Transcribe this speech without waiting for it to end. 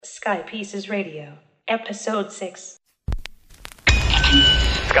Sky Pieces Radio, Episode 6.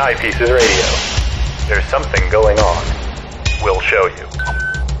 Sky Pieces Radio. There's something going on. We'll show you.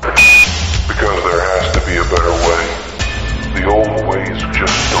 Because there has to be a better way. The old ways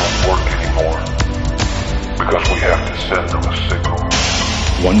just don't work anymore. Because we have to send them a signal.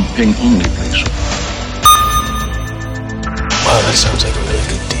 One ping only, please. Wow, that sounds like a really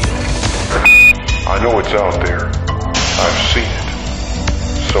good deal. I know it's out there. I've seen it.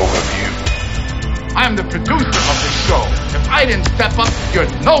 So have you. I'm the producer of this show. If I didn't step up, you're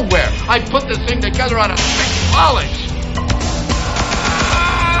nowhere. I'd put this thing together on a thick polish.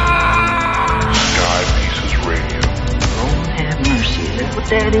 Sky Pieces Radio. Lord have mercy, is that what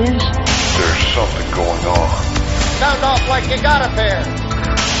that is? There's something going on. Sound off like you got a pair.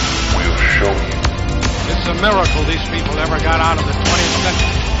 We'll show you. It's a miracle these people ever got out of the 20th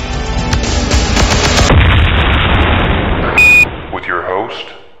century. With your host,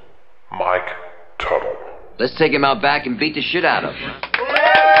 Mike Tuttle. Let's take him out back and beat the shit out of him.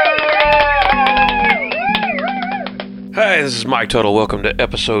 Hi, this is Mike Tuttle. Welcome to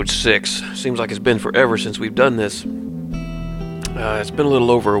episode 6. Seems like it's been forever since we've done this. It's been a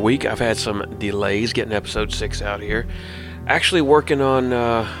little over a week. I've had some delays getting episode 6 out here. Actually working on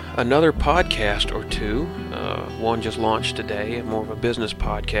another podcast or two. One just launched today, more of a business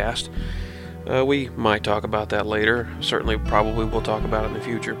podcast. We might talk about that later. Certainly, probably we'll talk about it in the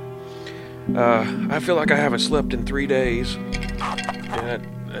future. I feel like I haven't slept in 3 days.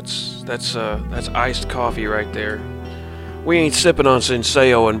 That's iced coffee right there. We ain't sipping on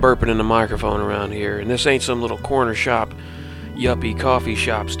Senseo and burping in the microphone around here, and this ain't some little corner shop, yuppie coffee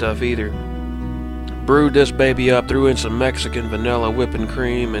shop stuff either. Brewed this baby up, threw in some Mexican vanilla whipping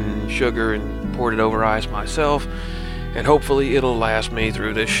cream and sugar, and poured it over ice myself, and hopefully it'll last me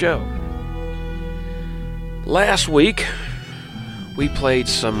through this show. Last week, we played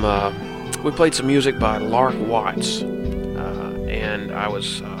some music by Lark Watts, and I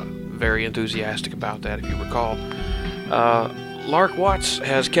was very enthusiastic about that, if you recall. Lark Watts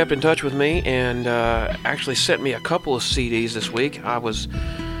has kept in touch with me and actually sent me a couple of CDs this week. I was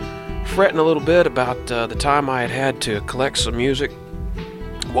fretting a little bit about the time I had to collect some music,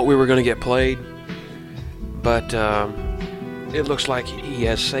 what we were going to get played, but it looks like he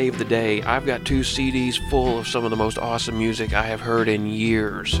has saved the day. I've got 2 CDs full of some of the most awesome music I have heard in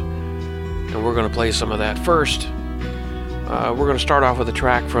years, and we're going to play some of that first. We're going to start off with a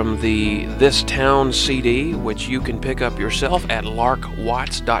track from the This Town CD, which you can pick up yourself at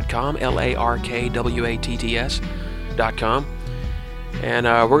larkwatts.com, LARKWATTS.com. And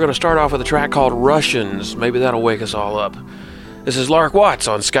we're going to start off with a track called Russians. Maybe that'll wake us all up. This is Lark Watts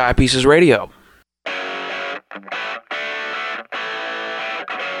on Sky Pieces Radio.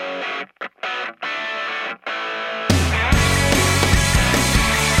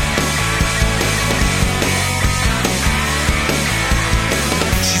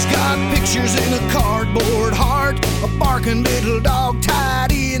 Pictures in a cardboard heart, a barking little dog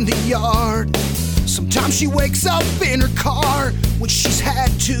tied in the yard. Sometimes she wakes up in her car when she's had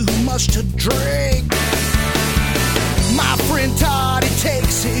too much to drink. My friend Todd, he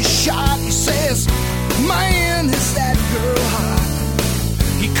takes his shot. He says, man, is that girl hot.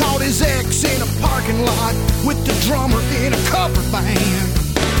 He caught his ex in a parking lot with the drummer in a cover band.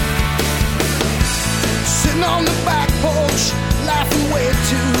 Sitting on the back porch, laughing way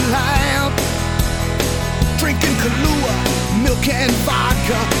too loud, drinking Kahlua, milk and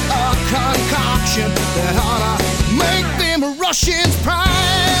vodka, a concoction that ought to make them Russians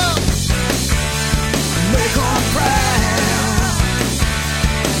proud. Make them proud.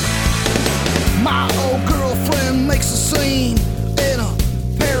 My old girlfriend makes a scene in a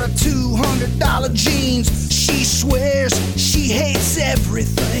pair of $200 jeans. She swears she hates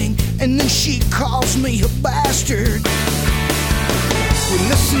everything, and then she calls me a bastard. We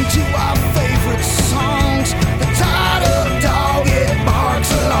listen to our favorite songs. The tired dog, it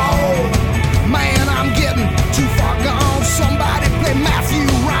barks alone. Man, I'm getting too far gone. Somebody play Matthew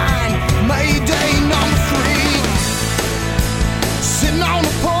Ryan, Mayday #3. Sitting on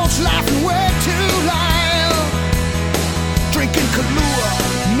the porch, laughing way too loud, drinking Kahlua,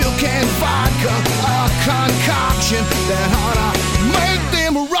 milk and vodka, a concoction that ought to make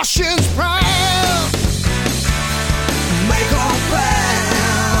them Russians proud. Make them proud.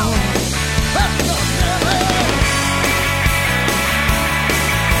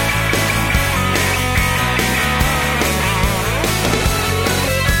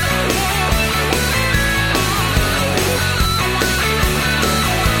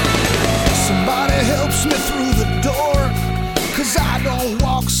 Somebody helps me through the door, 'cause I don't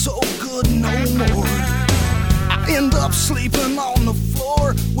walk so good no more. I end up sleeping on the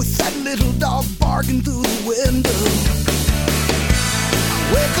floor with that little dog barking through the window.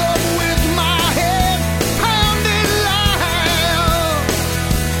 I wake up with my head pounding loud.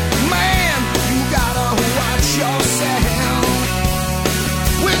 Man, you gotta watch yourself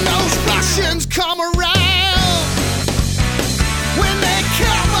when those Russians come around. When they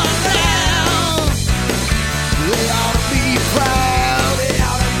come around, they ought to be proud. They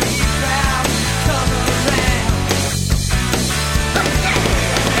ought to be proud. Come around.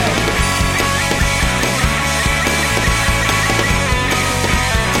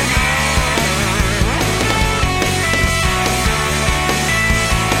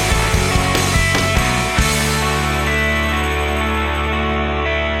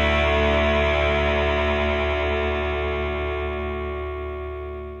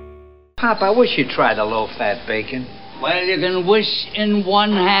 Pop, I wish you'd try the low-fat bacon. Well, you can wish in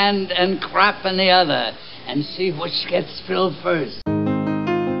one hand and crap in the other, and see which gets filled first.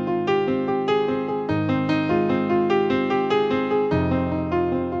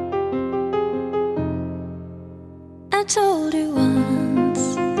 I told you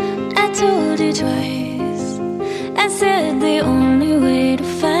once, I told you twice. I said the only way to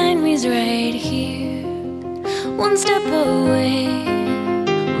find me's right here, one step away.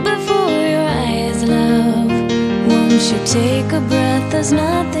 Before your eyes, love, won't you take a breath? There's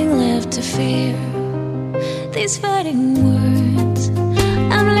nothing left to fear. These fighting words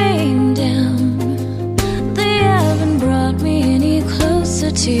I'm laying down, they haven't brought me any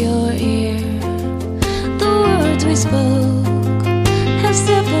closer to your ear. The words we spoke have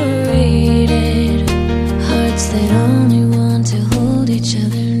separated hearts that only want to hold each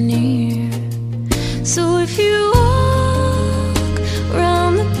other near. So if you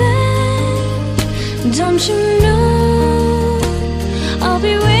don't you know I'll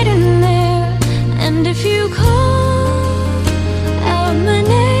be waiting there? And if you call out my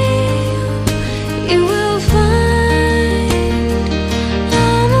name, you will find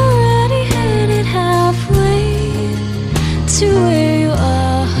I'm already headed halfway to where you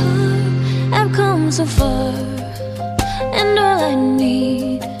are. I've come so far, and all I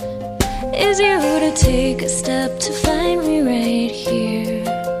need is you to take a step to find me right here.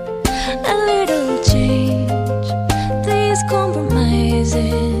 A little change, these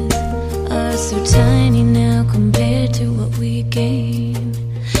compromises are so tiny now compared to what we gain.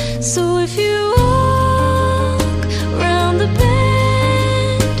 So if you walk around the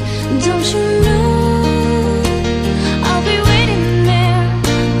bend, don't you know I'll be waiting there?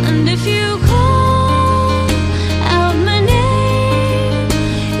 And if you call out my name,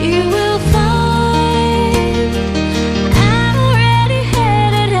 you will find I'm already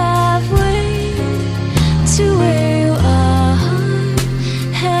headed halfway to where you are,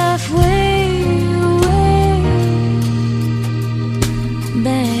 halfway away,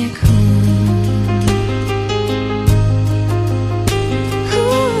 back home.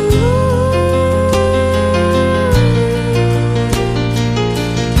 Ooh.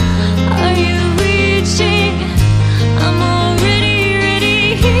 Are you reaching? I'm already ready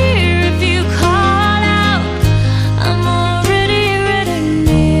here. If you call out, I'm already ready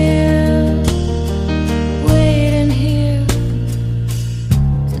near, waiting here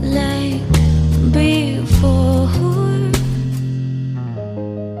like before.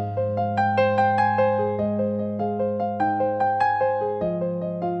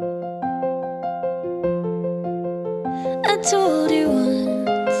 I told you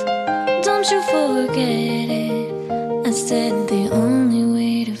once, don't you forget it. I said the only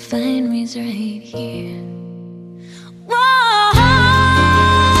way to find me's right here. Walk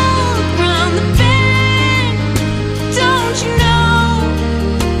round the bend, don't you know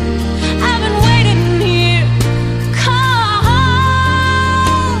I've been waiting here. Call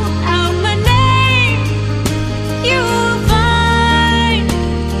out my name, you'll find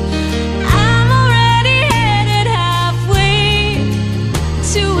I'm already headed halfway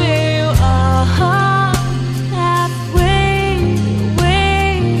to where you are, halfway away,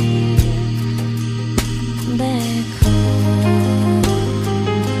 back home.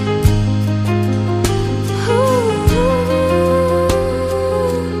 Ooh,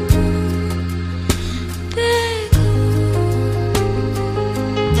 back home.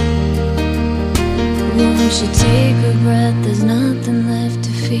 Won't you take a breath? There's nothing left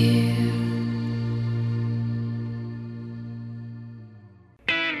to fear.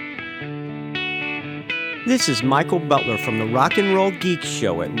 This is Michael Butler from the Rock and Roll Geek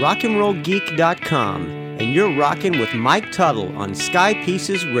Show at rockandrollgeek.com, and you're rocking with Mike Tuttle on Sky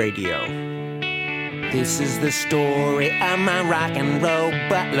Pieces Radio. This is the story of my rock and roll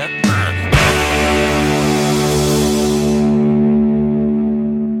butler.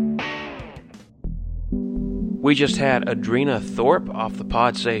 We just had Adrena Thorpe off the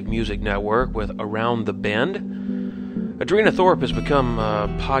PodSave Music Network with Around the Bend. Adrena Thorpe has become a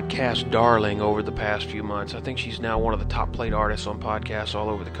podcast darling over the past few months. I think she's now one of the top played artists on podcasts all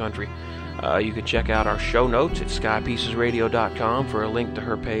over the country. You can check out our show notes at skypiecesradio.com for a link to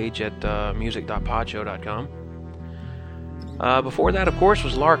her page at music.podshow.com. Before that, of course,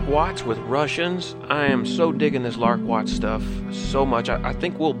 was Lark Watts with Russians. I am so digging this Lark Watts stuff so much. I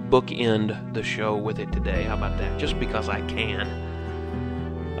think we'll bookend the show with it today. How about that? Just because I can.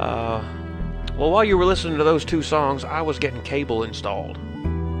 Well, while you were listening to those two songs, I was getting cable installed.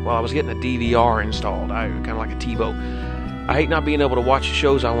 Well, I was getting a DVR installed. Kind of like a TiVo. I hate not being able to watch the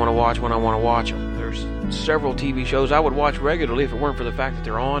shows I want to watch when I want to watch them. There's several TV shows I would watch regularly if it weren't for the fact that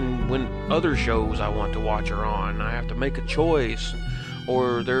they're on when other shows I want to watch are on. I have to make a choice,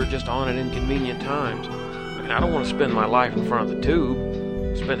 or they're just on at inconvenient times. I mean, I don't want to spend my life in front of the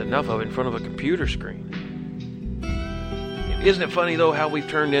tube. Spend enough of it in front of a computer screen. Isn't it funny, though, how we've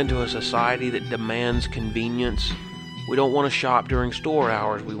turned into a society that demands convenience? We don't want to shop during store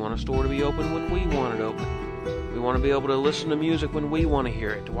hours. We want a store to be open when we want it open. We want to be able to listen to music when we want to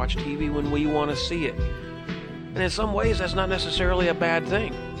hear it, to watch TV when we want to see it. And in some ways, that's not necessarily a bad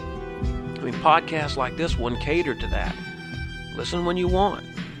thing. I mean, podcasts like this one cater to that. Listen when you want.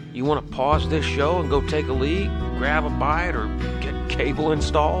 You want to pause this show and go take a leak, grab a bite, or get cable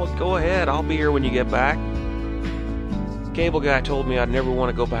installed? Go ahead, I'll be here when you get back. Cable guy told me I'd never want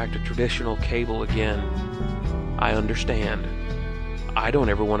to go back to traditional cable again. I understand. I don't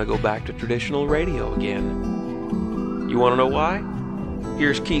ever want to go back to traditional radio again. You want to know why?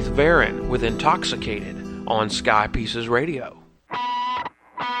 Here's Keith Varon with Intoxicated on Sky Pieces Radio.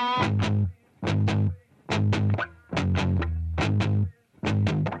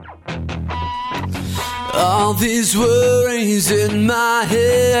 All these worries in my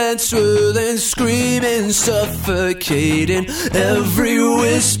head, swirling, screaming, suffocating. Every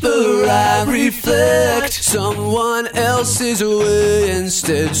whisper I reflect someone else's way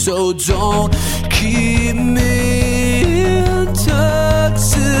instead. So don't keep me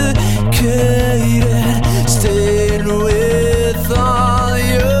intoxicated. Staying with all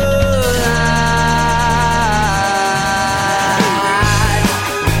your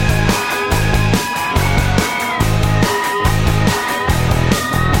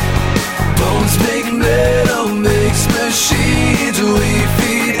machines, we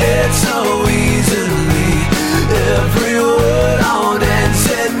feed it so easily. Every word on ends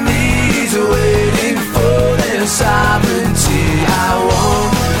and knees, waiting for their sovereignty. I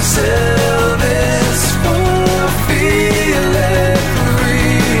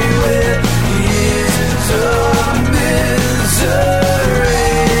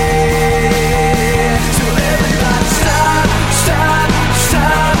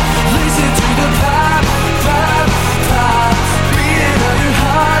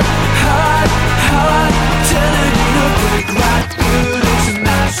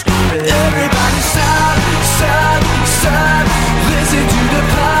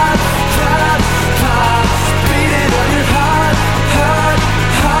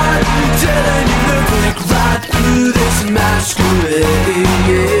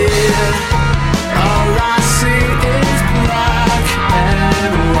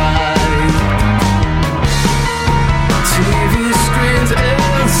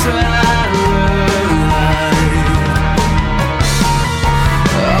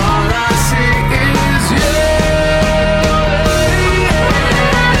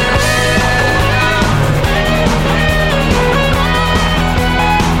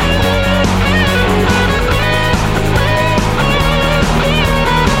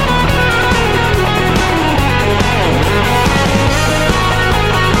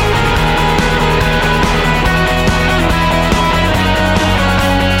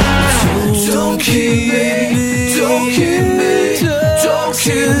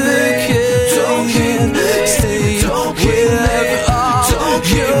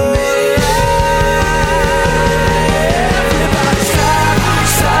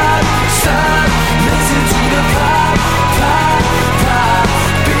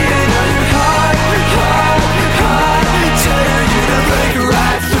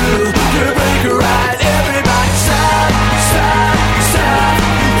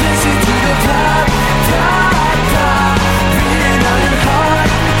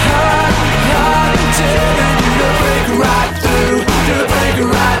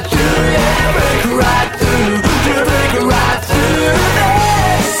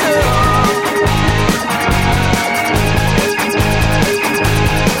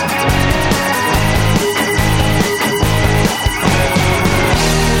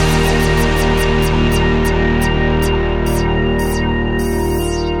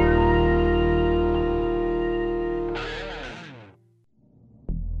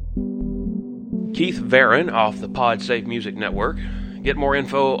Varon off the PodSafe Music Network. Get more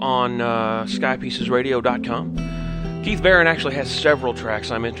info on skypiecesradio.com. Keith Varon actually has several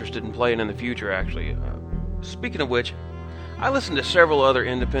tracks I'm interested in playing in the future, actually. Speaking of which, I listen to several other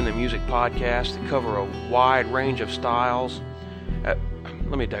independent music podcasts that cover a wide range of styles.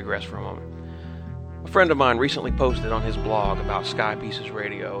 Let me digress for a moment. A friend of mine recently posted on his blog about Sky Pieces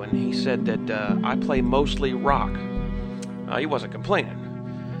Radio, and he said that I play mostly rock. He wasn't complaining.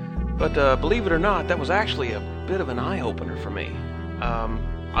 But believe it or not, that was actually a bit of an eye-opener for me.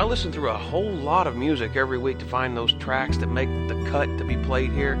 I listen through a whole lot of music every week to find those tracks that make the cut to be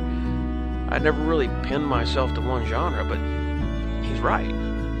played here. I'd never really pinned myself to one genre, but he's right.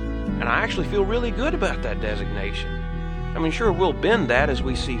 And I actually feel really good about that designation. I mean, sure, we'll bend that as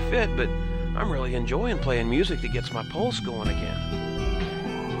we see fit, but I'm really enjoying playing music that gets my pulse going again.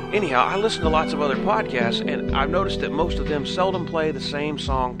 Anyhow, I listen to lots of other podcasts, and I've noticed that most of them seldom play the same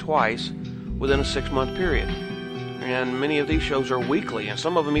song twice within a 6-month period. And many of these shows are weekly, and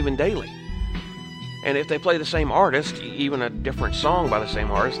some of them even daily. And if they play the same artist, even a different song by the same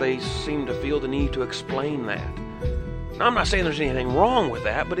artist, they seem to feel the need to explain that. Now, I'm not saying there's anything wrong with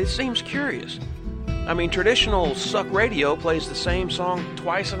that, but it seems curious. I mean, traditional suck radio plays the same song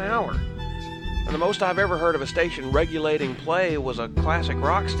twice an hour. And the most I've ever heard of a station regulating play was a classic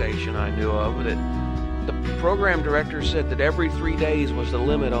rock station I knew of that the program director said that every 3 days was the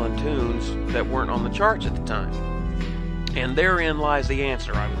limit on tunes that weren't on the charts at the time. And therein lies the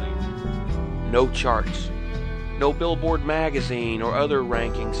answer, I believe. No charts. No Billboard magazine or other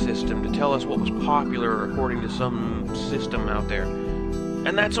ranking system to tell us what was popular according to some system out there.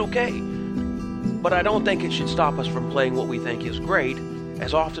 And that's okay. But I don't think it should stop us from playing what we think is great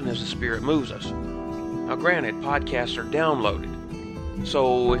as often as the spirit moves us. Now granted, podcasts are downloaded.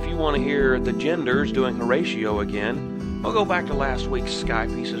 So if you want to hear the Genders doing Horatio again, well, go back to last week's Sky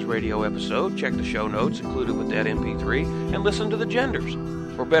Pieces Radio episode, check the show notes included with that MP3, and listen to the Genders.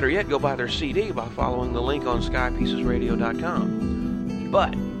 Or better yet, go buy their CD by following the link on skypiecesradio.com.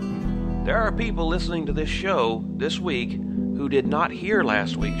 But there are people listening to this show this week who did not hear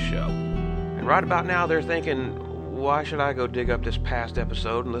last week's show. And right about now they're thinking, why should I go dig up this past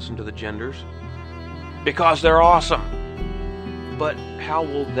episode and listen to the Genders? Because they're awesome. But how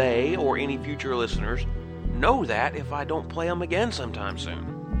will they, or any future listeners, know that if I don't play them again sometime soon?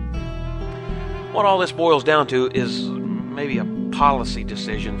 What all this boils down to is maybe a policy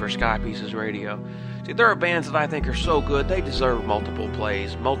decision for Sky Pieces Radio. See, there are bands that I think are so good, they deserve multiple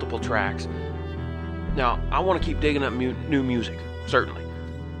plays, multiple tracks. Now, I want to keep digging up new music, certainly.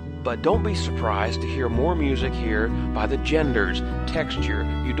 But don't be surprised to hear more music here by the Genders, Texture,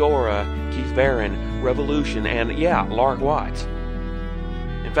 Eudora, Keith Varon, Revolution, and, Lark Watts.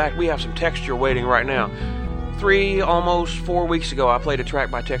 In fact, we have some Texture waiting right now. almost 4 weeks ago, I played a track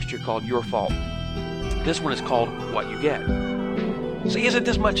by Texture called Your Fault. This one is called What You Get. See, isn't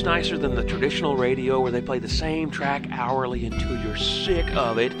this much nicer than the traditional radio where they play the same track hourly until you're sick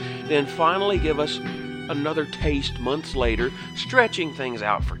of it, then finally give us another taste months later, stretching things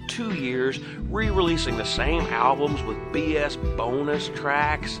out for 2 years, re-releasing the same albums with BS bonus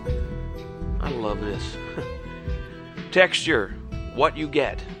tracks? I love this. Texture, What You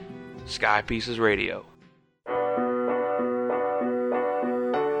Get, Sky Pieces Radio.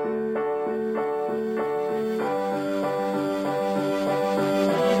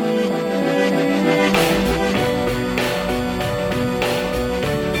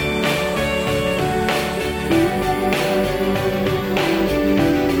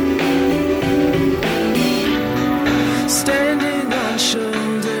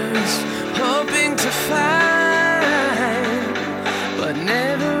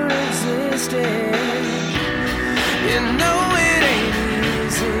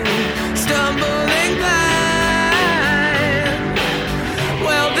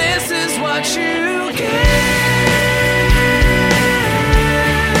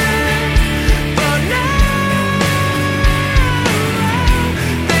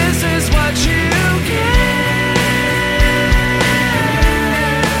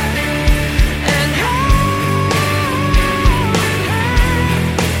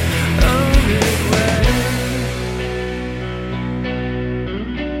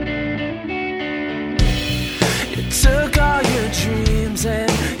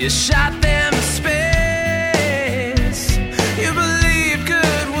 You shot them to space. You believed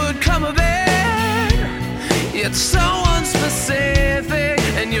good would come of it. Yet so unspecific,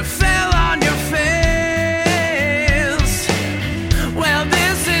 and you fell on your face. Well,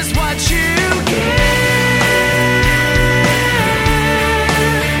 this is what you get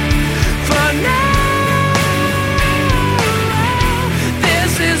for now.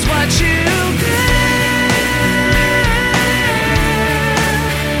 This is what you get.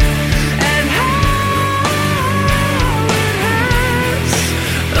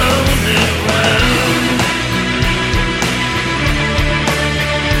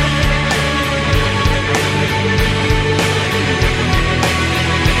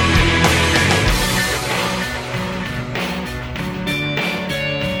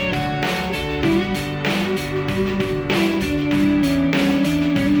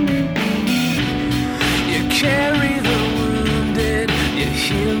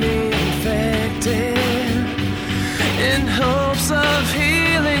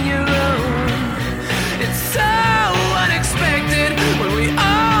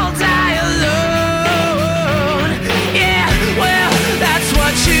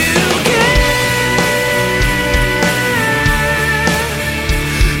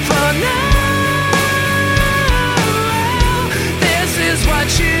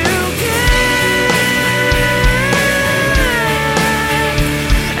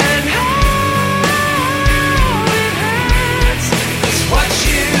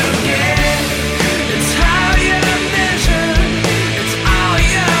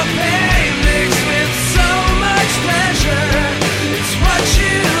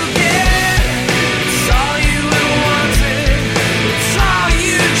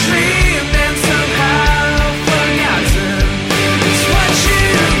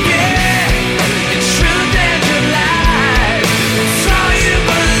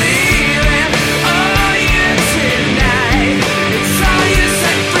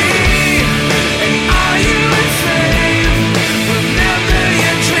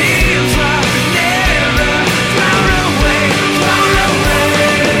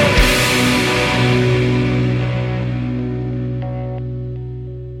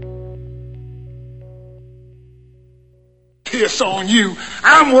 Piss on you.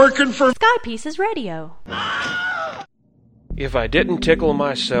 I'm working for Sky Pieces Radio. If I didn't tickle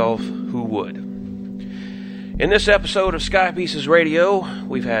myself, who would? In this episode of Sky Pieces Radio,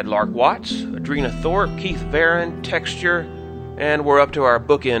 we've had Lark Watts, Adrena Thorpe, Keith Barron, Texture, and we're up to our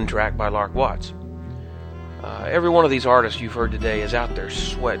bookend track by Lark Watts. Every one of these artists you've heard today is out there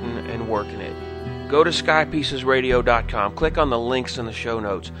sweating and working it. Go to skypiecesradio.com, click on the links in the show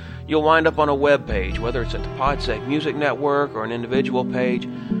notes. You'll wind up on a web page, whether it's at the Podsec Music Network or an individual page,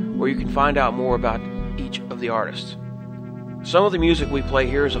 where you can find out more about each of the artists. Some of the music we play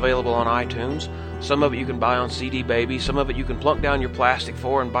here is available on iTunes. Some of it you can buy on CD Baby. Some of it you can plunk down your plastic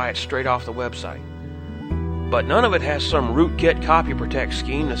for and buy it straight off the website. But none of it has some rootkit copy protect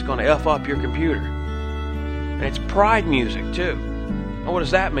scheme that's going to F up your computer. And it's pride music, too. And what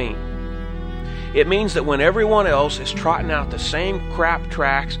does that mean? It means that when everyone else is trotting out the same crap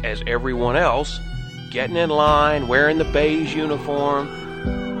tracks as everyone else, getting in line, wearing the beige uniform,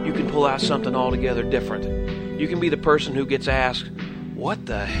 you can pull out something altogether different. You can be the person who gets asked, "What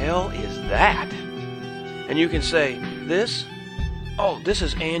the hell is that?" And you can say, "This? Oh, this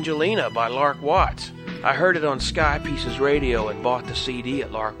is Angelina by Lark Watts. I heard it on Sky Pieces Radio and bought the CD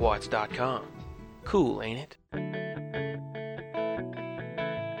at larkwatts.com. Cool, ain't it?"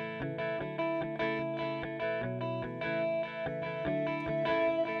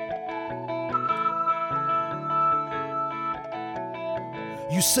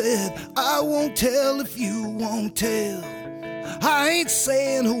 You said, I won't tell if you won't tell. I ain't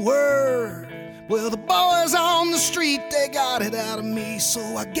saying a word. Well, the boys on the street, they got it out of me, so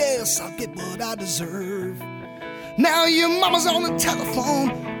I guess I'll get what I deserve. Now your mama's on the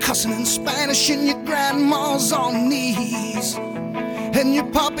telephone, cussing in Spanish, and your grandma's on knees. And your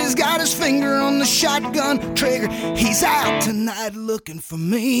papa's got his finger on the shotgun trigger. He's out tonight looking for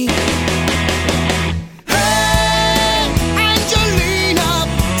me.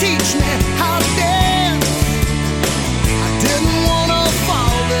 Teach me how to dance. I didn't wanna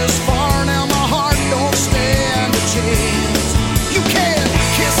fall this far. Now my heart don't stand a chance. You can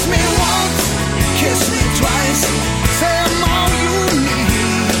kiss me once, kiss me twice. Say I'm all you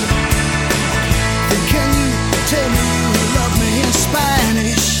need. Then can you tell me you love me in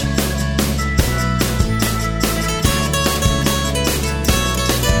Spanish?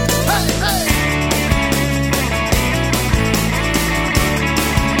 Hey, hey.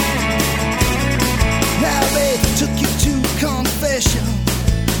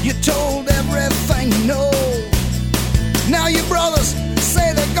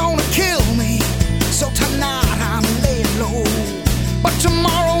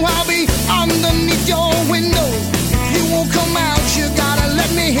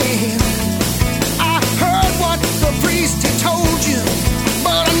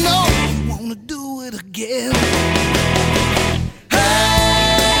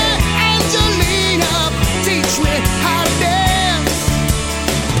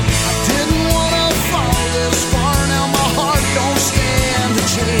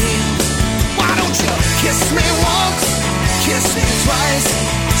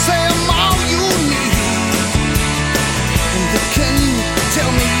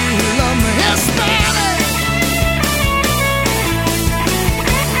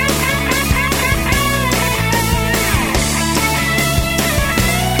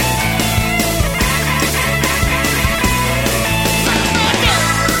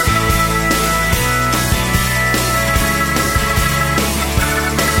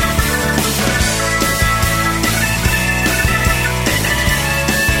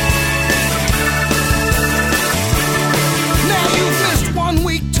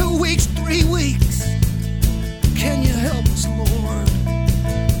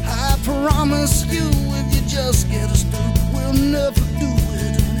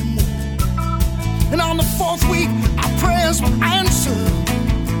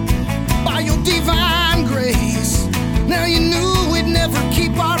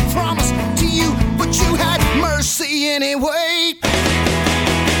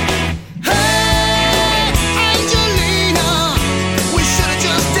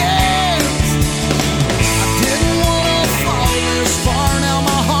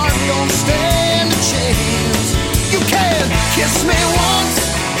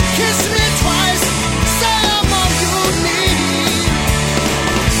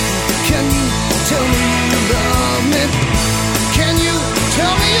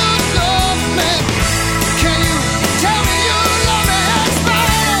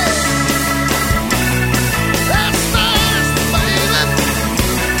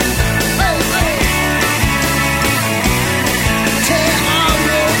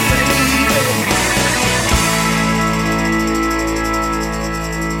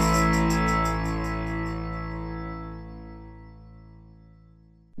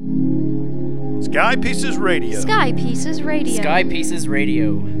 Sky Pieces Radio. Sky Pieces Radio. Sky Pieces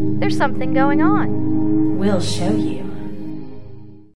Radio. There's something going on. We'll show you.